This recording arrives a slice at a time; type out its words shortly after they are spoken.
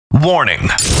Warning,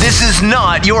 this is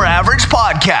not your average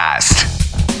podcast.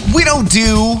 We don't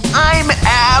do I'm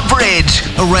average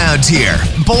around here.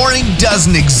 Boring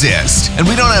doesn't exist, and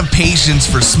we don't have patience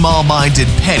for small-minded,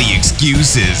 petty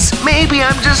excuses. Maybe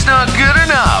I'm just not good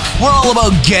enough. We're all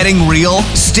about getting real,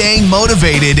 staying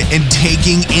motivated, and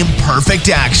taking imperfect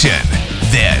action.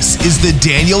 This is the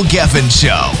Daniel Geffen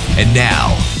Show. And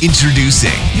now,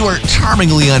 introducing your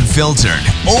charmingly unfiltered,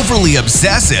 overly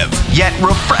obsessive, yet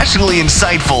refreshingly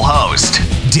insightful host,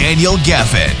 Daniel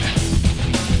Geffen.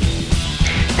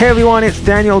 Hey everyone, it's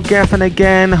Daniel Geffen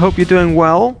again. Hope you're doing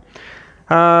well.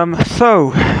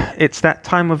 So, it's that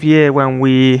time of year when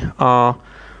we are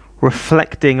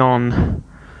reflecting on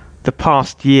the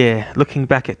past year, looking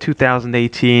back at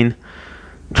 2018,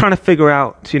 trying to figure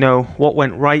out, what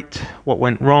went right, what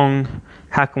went wrong,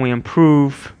 how can we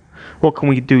improve, what can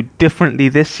we do differently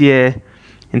this year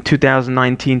in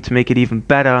 2019 to make it even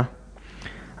better.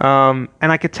 And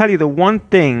I could tell you the one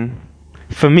thing,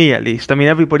 for me at least,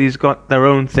 everybody's got their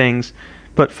own things,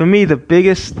 but for me the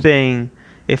biggest thing,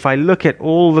 if I look at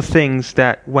all the things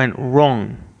that went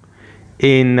wrong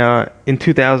in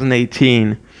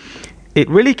 2018, it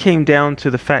really came down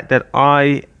to the fact that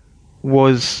I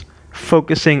was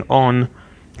focusing on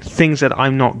things that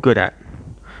I'm not good at.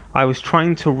 I was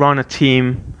trying to run a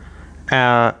team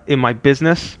in my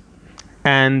business,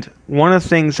 and one of the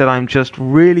things that I'm just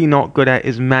really not good at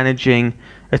is managing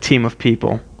a team of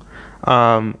people.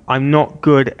 I'm not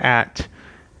good at,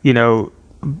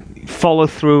 follow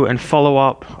through and follow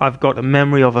up. I've got a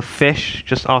memory of a fish.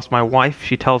 Just ask my wife.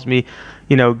 She tells me,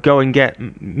 go and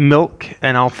get milk,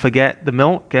 and I'll forget the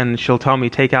milk, and she'll tell me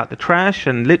take out the trash,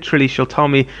 and literally she'll tell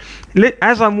me,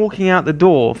 as I'm walking out the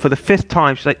door for the 5th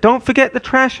time, she's like, don't forget the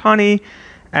trash, honey.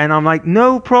 And I'm like,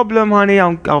 no problem, honey,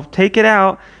 I'll take it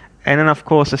out. And then of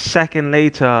course a second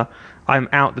later, I'm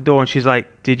out the door and she's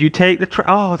like, did you take the trash?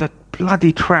 Oh, the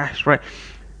bloody trash, right?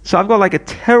 So I've got like a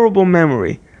terrible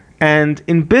memory. And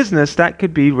in business, that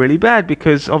could be really bad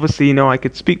because obviously, I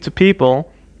could speak to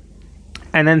people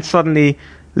and then suddenly,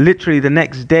 literally the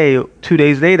next day, 2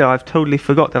 days later, I've totally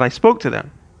forgot that I spoke to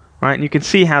them, right? And you can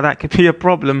see how that could be a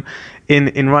problem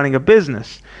in running a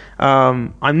business.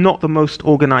 I'm not the most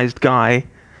organized guy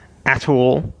at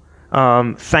all.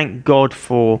 Thank God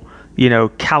for,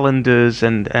 calendars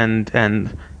and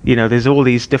there's all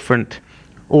these different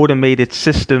automated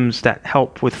systems that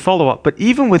help with follow-up. But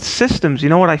even with systems,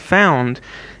 what I found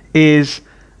is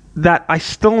that I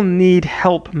still need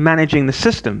help managing the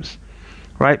systems,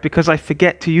 right? Because I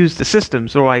forget to use the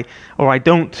systems, or I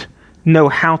don't know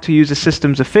how to use the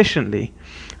systems efficiently.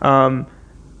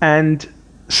 And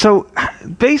so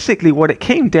basically what it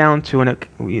came down to, and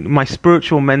my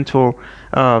spiritual mentor,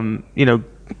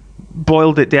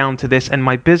 boiled it down to this, and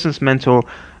my business mentor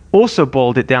also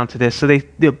boiled it down to this. So they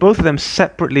both of them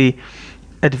separately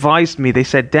advised me. They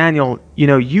said, Daniel,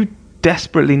 you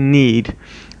desperately need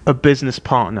a business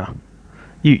partner.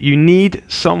 You need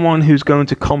someone who's going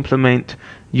to complement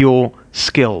your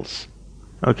skills,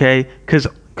 okay? Because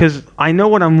I know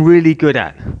what I'm really good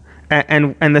at,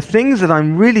 and the things that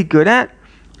I'm really good at,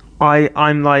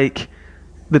 I'm like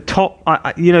the top.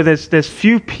 There's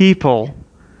few people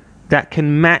that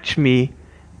can match me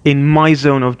in my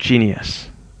zone of genius.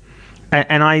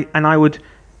 And I would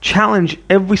challenge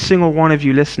every single one of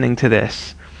you listening to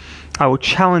this. I would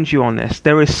challenge you on this.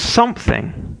 There is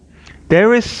something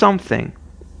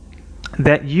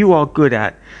that you are good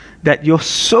at, that you're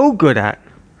so good at,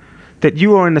 that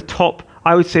you are in the top,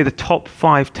 I would say the top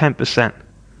 5-10%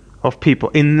 of people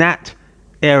in that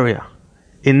area.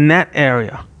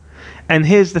 And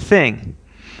here's the thing.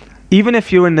 Even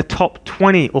if you're in the top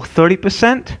 20 or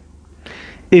 30%,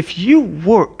 if you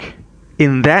work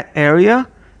in that area,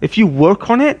 if you work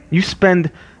on it, you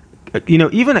spend,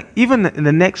 even in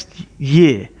the next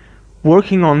year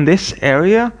working on this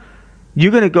area,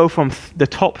 you're going to go from the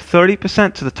top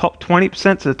 30% to the top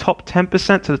 20% to the top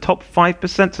 10% to the top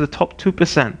 5% to the top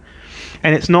 2%.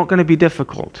 And it's not going to be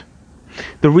difficult.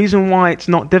 The reason why it's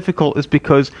not difficult is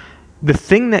because the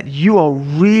thing that you are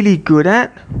really good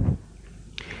at,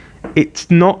 it's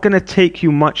not going to take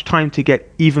you much time to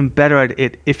get even better at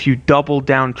it if you double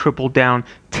down, triple down,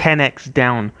 10x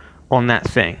down on that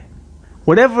thing.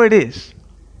 Whatever it is,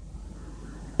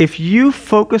 if you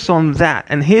focus on that,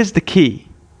 and here's the key,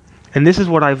 and this is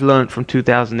what I've learned from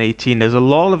 2018. There's a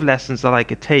lot of lessons that I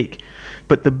could take,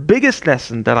 but the biggest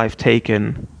lesson that I've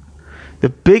taken,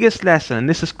 and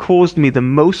this has caused me the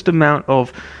most amount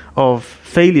of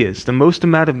failures, the most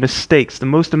amount of mistakes, the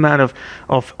most amount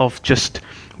of just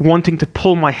wanting to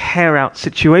pull my hair out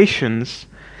situations,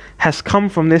 has come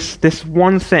from this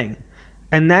one thing.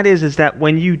 And that is that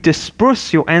when you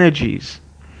disperse your energies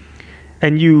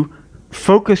and you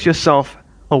focus yourself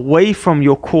away from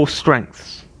your core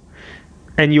strengths,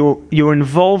 and you're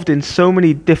involved in so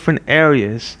many different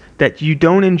areas that you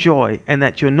don't enjoy and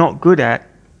that you're not good at,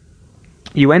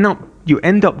 you end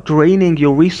up draining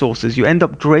your resources, you end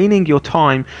up draining your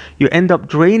time, you end up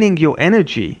draining your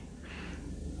energy.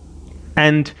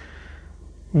 And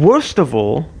worst of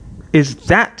all is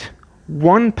that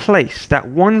one place, that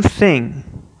one thing,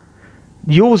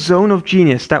 your zone of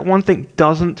genius, that one thing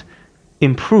doesn't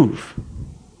improve.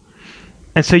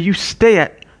 And so you stay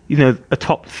at, a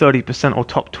top 30% or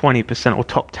top 20% or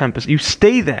top 10%. You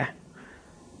stay there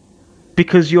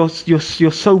because you're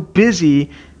so busy,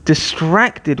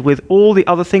 distracted with all the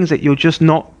other things that you're just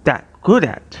not that good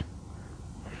at.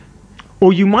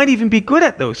 Or you might even be good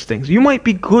at those things. You might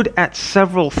be good at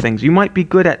several things. You might be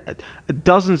good at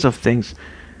dozens of things.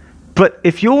 But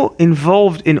if you're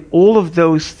involved in all of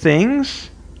those things,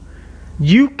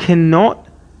 you cannot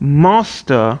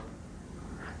master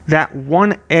that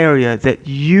one area that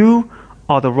you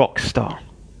are the rock star.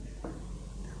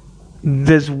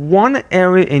 There's one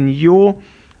area in your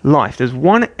life, there's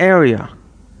one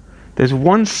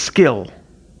skill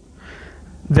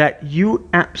that you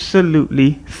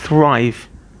absolutely thrive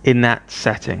in that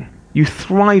setting. You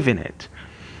thrive in it.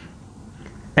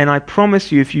 And I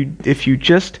promise you, if you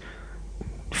just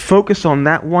focus on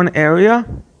that one area,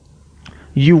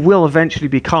 you will eventually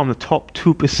become the top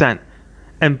 2%.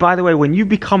 And by the way, when you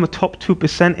become a top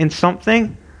 2% in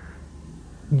something,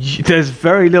 there's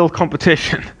very little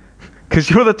competition because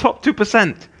you're the top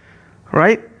 2%,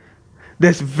 right?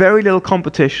 There's very little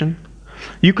competition.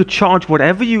 You could charge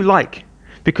whatever you like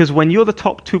because when you're the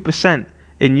top 2%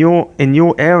 in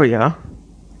your area,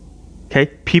 okay,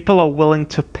 people are willing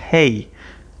to pay.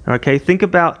 Okay, think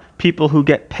about people who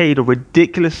get paid a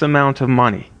ridiculous amount of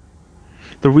money.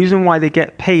 The reason why they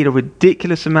get paid a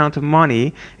ridiculous amount of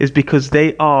money is because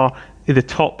they are in the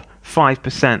top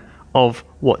 5% of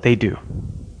what they do.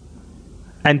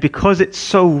 And because it's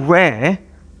so rare,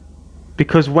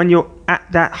 because when you're at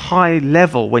that high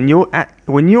level, when you're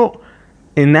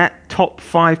in that top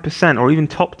 5% or even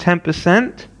top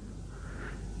 10%,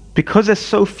 because there's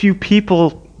so few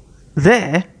people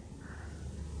there,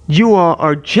 you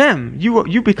are a gem.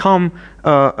 You become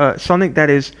something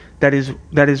that is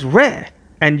rare.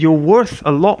 And you're worth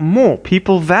a lot more.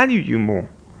 People value you more.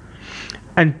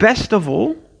 And best of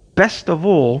all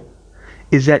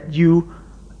is that you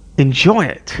enjoy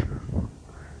it.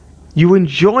 You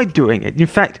enjoy doing it. In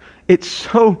fact, it's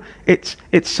so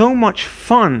much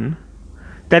fun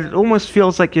that it almost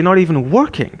feels like you're not even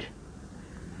working.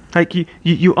 Like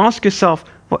you ask yourself,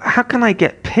 well, how can I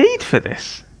get paid for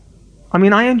this? I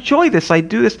mean, I enjoy this. I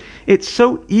do this. It's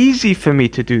so easy for me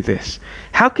to do this.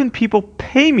 How can people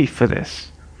pay me for this?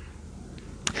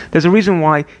 There's a reason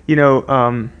why,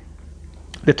 the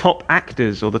top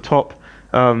actors or the top,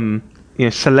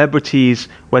 celebrities,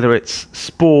 whether it's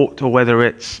sport or whether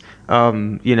it's,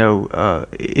 in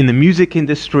the music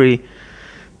industry,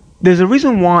 there's a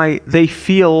reason why they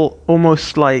feel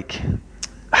almost like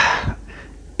an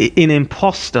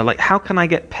imposter. Like, how can I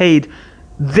get paid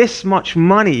this much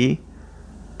money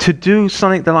to do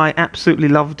something that I absolutely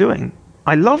love doing?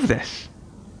 I love this.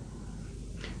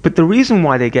 But the reason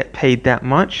why they get paid that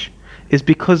much is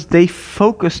because they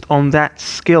focused on that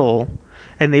skill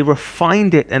and they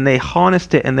refined it and they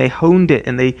harnessed it and they honed it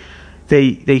and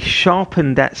they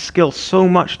sharpened that skill so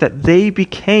much that they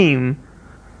became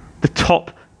the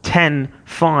top 10,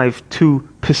 5,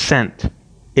 2%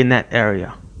 in that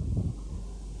area.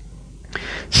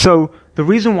 So the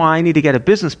reason why I need to get a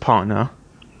business partner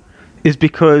is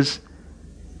because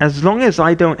as long as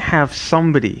I don't have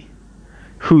somebody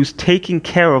who's taking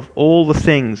care of all the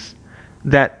things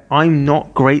that I'm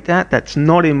not great at, that's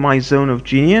not in my zone of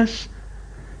genius,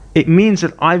 it means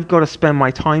that I've got to spend my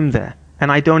time there,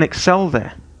 and I don't excel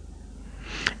there.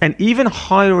 And even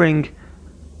hiring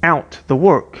out the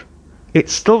work, it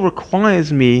still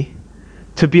requires me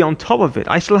to be on top of it.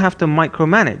 I still have to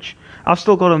micromanage. I've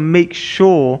still got to make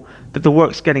sure that the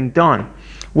work's getting done.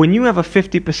 When you have a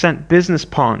 50% business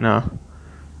partner,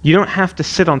 you don't have to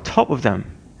sit on top of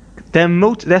them.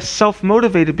 They're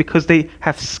self-motivated because they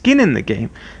have skin in the game.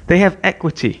 They have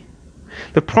equity.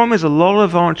 The problem is a lot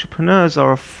of entrepreneurs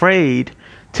are afraid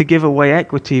to give away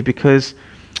equity because,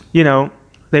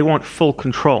 they want full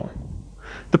control.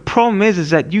 The problem is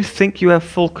that you think you have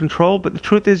full control, but the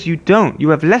truth is you don't. You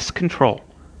have less control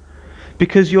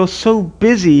because you're so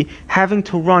busy having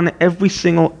to run every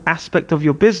single aspect of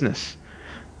your business.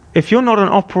 If you're not an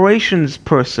operations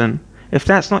person, if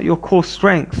that's not your core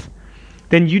strength,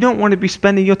 then you don't want to be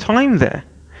spending your time there.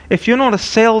 If you're not a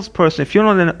salesperson, if you're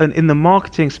not in the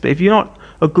marketing space, if you're not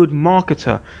a good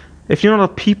marketer, if you're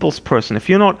not a people's person, if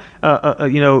you're not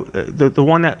the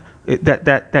one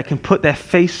that can put their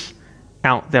face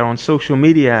out there on social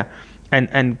media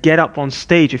and get up on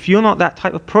stage, if you're not that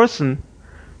type of person,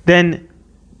 then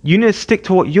you need to stick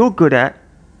to what you're good at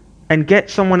and get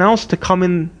someone else to come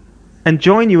in and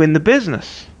join you in the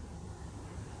business.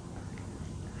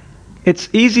 It's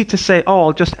easy to say, oh,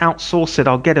 I'll just outsource it,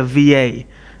 I'll get a VA.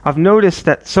 I've noticed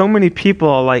that so many people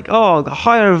are like, oh, I'll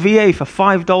hire a VA for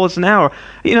 $5 an hour.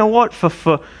 You know what? For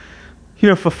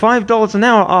 $5 an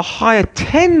hour, I'll hire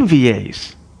 10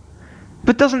 VAs.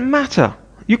 But it doesn't matter.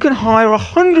 You can hire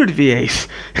 100 VAs.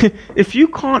 If you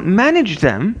can't manage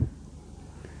them,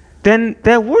 then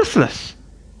they're worthless.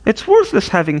 It's worthless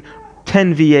having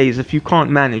 10 VAs if you can't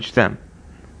manage them,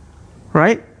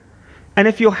 right? And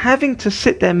if you're having to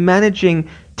sit there managing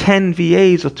 10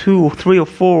 VAs or 2 or 3 or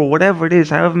 4 or whatever it is,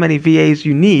 however many VAs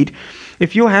you need,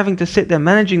 if you're having to sit there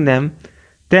managing them,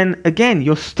 then again,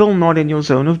 you're still not in your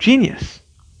zone of genius.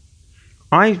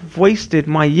 I've wasted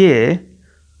my year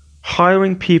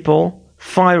hiring people,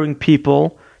 firing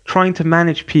people, trying to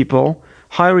manage people,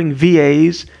 hiring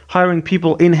VAs, hiring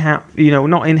people in-house,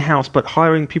 not in-house, but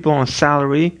hiring people on a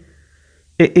salary.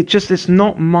 It's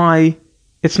not my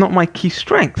key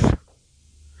strength.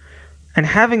 And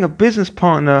having a business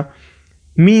partner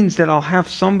means that I'll have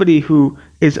somebody who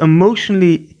is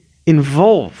emotionally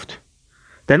involved.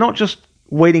 They're not just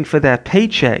waiting for their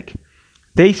paycheck.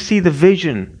 They see the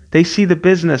vision. They see the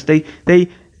business.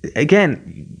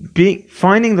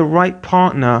 Finding the right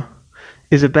partner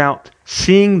is about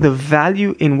seeing the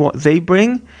value in what they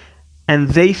bring, and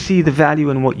they see the value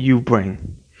in what you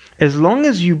bring. As long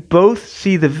as you both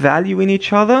see the value in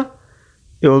each other,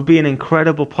 it will be an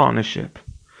incredible partnership.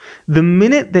 The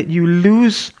minute that you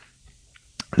lose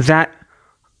that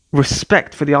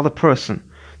respect for the other person,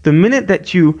 the minute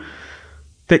that you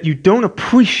don't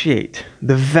appreciate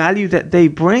the value that they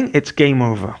bring, it's game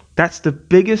over. That's the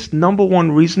biggest, number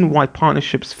one reason why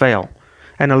partnerships fail.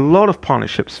 And a lot of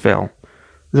partnerships fail.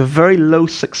 There's a very low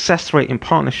success rate in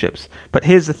partnerships. But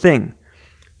here's the thing.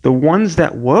 The ones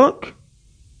that work,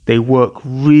 they work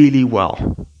really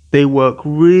well. They work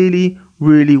really,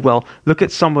 really well. Look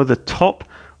at some of the top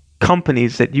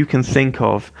companies that you can think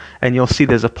of, and you'll see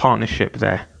there's a partnership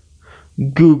there.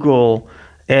 Google,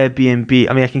 Airbnb.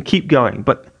 I mean, I can keep going,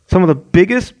 but some of the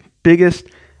biggest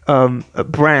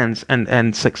brands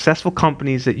and successful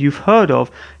companies that you've heard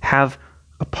of have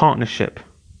a partnership,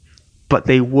 but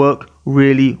they work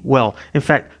really well. In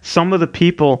fact, some of the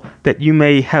people that you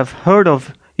may have heard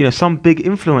of, some big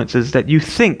influencers that you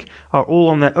think are all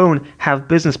on their own, have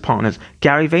business partners.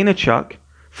 Gary Vaynerchuk,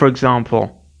 for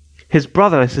example, his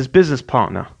brother is his business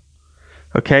partner.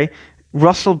 Okay?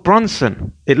 Russell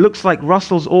Brunson. It looks like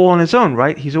Russell's all on his own,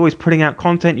 right? He's always putting out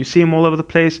content. You see him all over the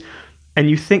place. And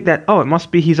you think that, it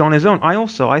must be he's on his own.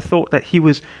 I thought that he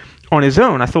was on his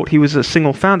own. I thought he was a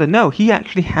single founder. No, he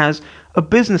actually has a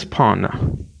business partner.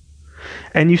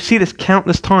 And you see this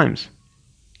countless times.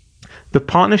 The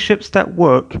partnerships that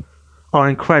work are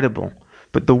incredible.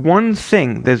 But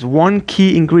there's one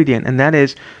key ingredient, and that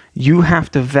is you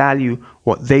have to value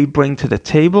what they bring to the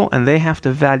table, and they have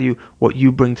to value what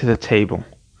you bring to the table.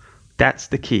 That's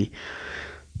the key.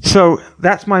 So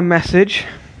that's my message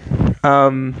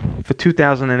for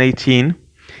 2018.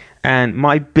 And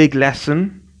my big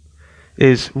lesson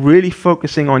is really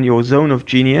focusing on your zone of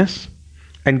genius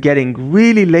and getting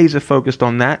really laser focused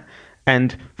on that,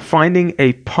 and finding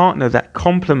a partner that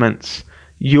complements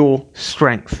your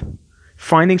strength.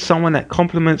 Finding someone that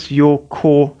complements your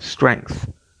core strength.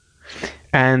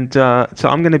 And so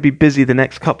I'm going to be busy the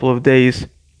next couple of days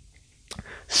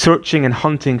searching and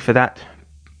hunting for that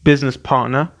business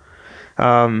partner.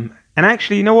 And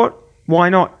actually, you know what? Why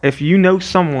not? If you know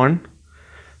someone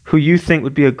who you think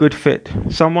would be a good fit,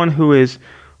 someone who is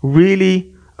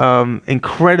really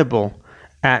incredible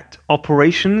at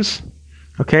operations,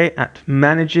 okay, at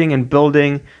managing and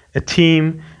building a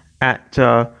team, at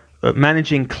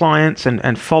managing clients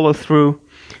and follow through.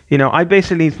 I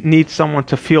basically need someone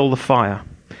to fuel the fire.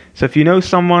 So if you know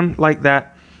someone like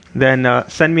that, then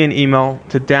send me an email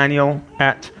to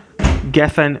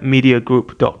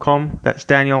daniel@geffenmediagroup.com. That's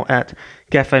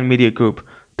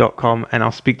daniel@geffenmediagroup.com, and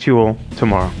I'll speak to you all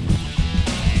tomorrow.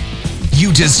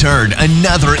 You just heard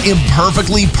another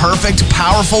imperfectly perfect,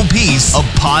 powerful piece of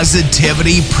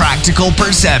positivity, practical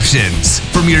perceptions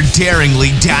from your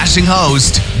daringly dashing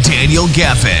host, Daniel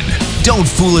Geffen. Don't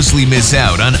foolishly miss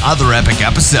out on other epic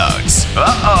episodes.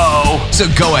 So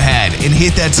go ahead and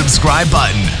hit that subscribe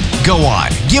button. Go on,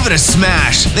 give it a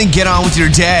smash, then get on with your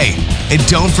day. And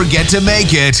don't forget to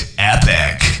make it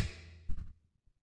epic.